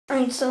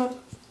Alright, so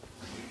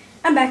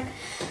I'm back.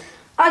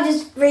 I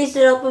just raised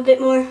it up a bit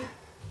more.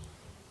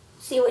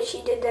 See what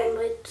she did then,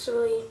 but it's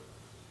really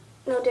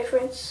no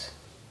difference.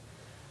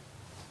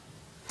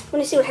 Let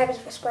me see what happens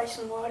if I splash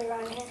some water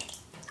on here.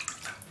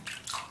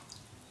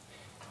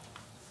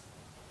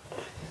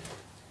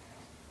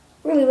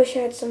 Really wish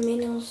I had some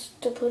minnows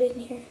to put in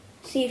here.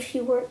 See if she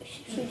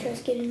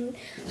tries getting.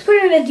 Let's put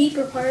her in a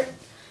deeper part.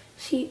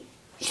 See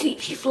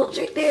if she floats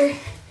right there.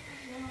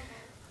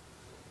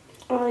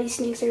 Oh, these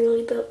snakes are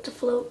really built to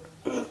float.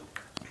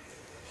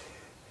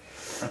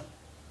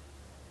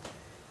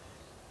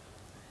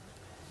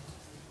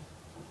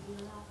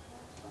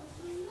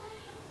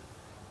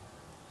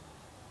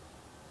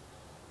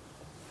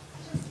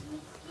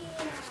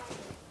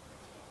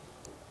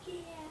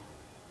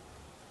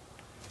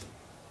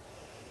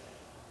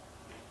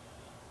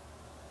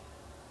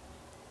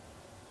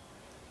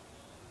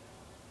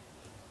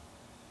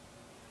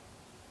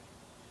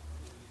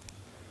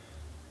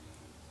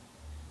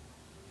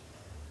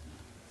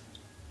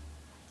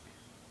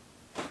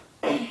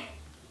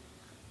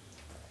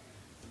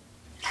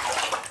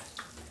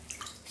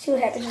 See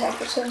what happens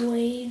after some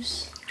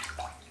waves.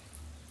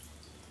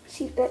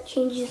 See if that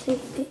changes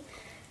anything.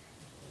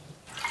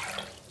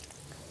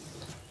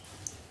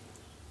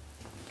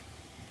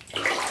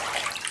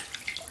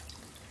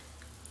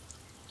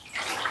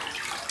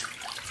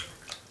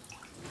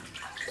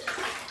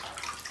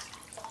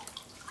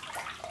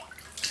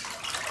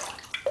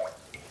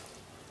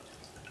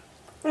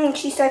 And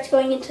she starts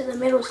going into the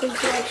middle so you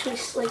can actually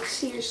like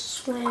see her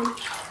swim.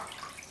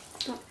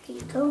 Oh, here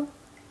you go.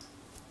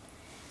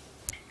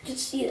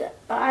 Just see the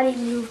body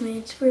movement.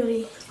 It's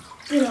really,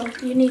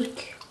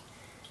 unique.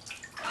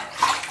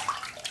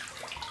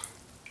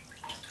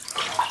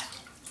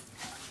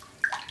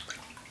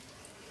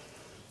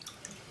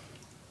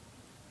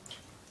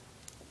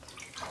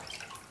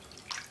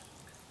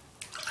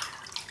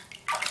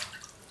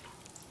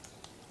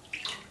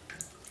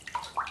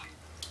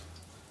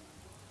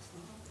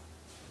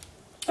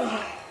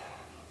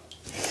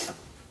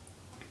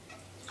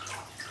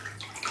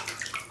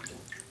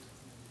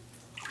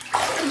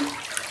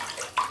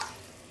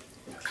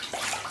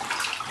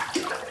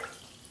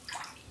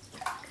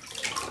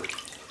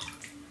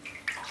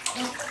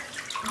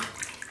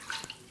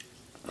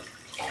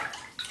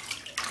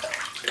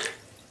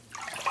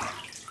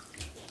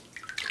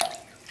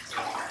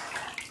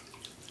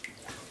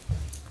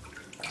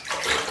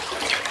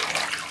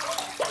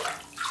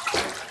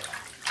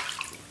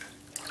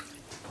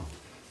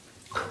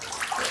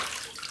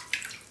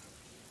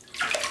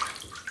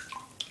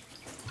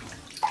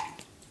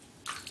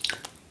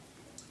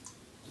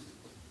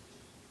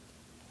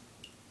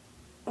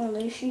 Oh,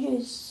 there she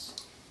is.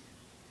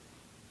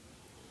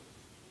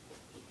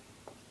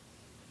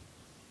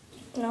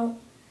 No,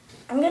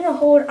 I'm gonna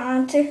hold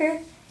on to her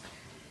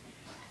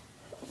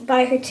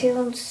by her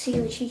tail and see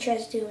what she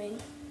tries doing.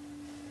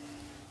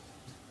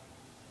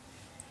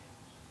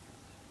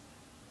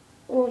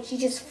 Oh, she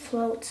just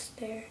floats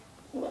there.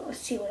 Well, let's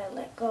see what I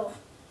let go.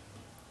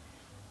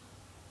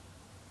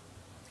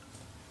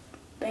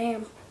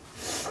 Bam.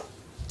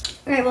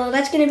 Alright, well,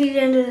 that's gonna be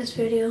the end of this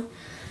video.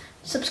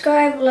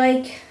 Subscribe,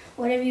 like,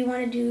 whatever you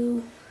want to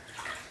do.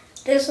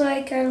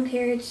 Dislike, I don't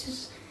care.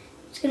 It's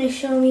gonna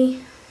show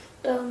me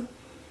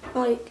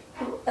what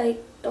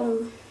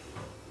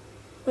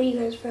you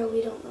guys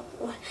probably don't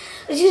know.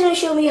 It's just gonna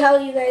show me how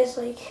you guys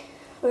if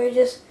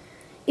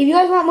you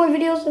guys want more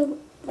videos of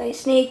my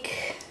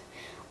snake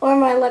or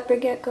my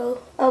leopard gecko,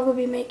 I will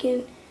be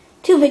making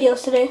 2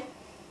 videos today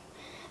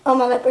on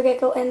my leopard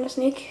gecko and my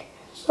snake.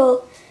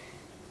 So,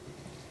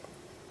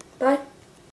 bye.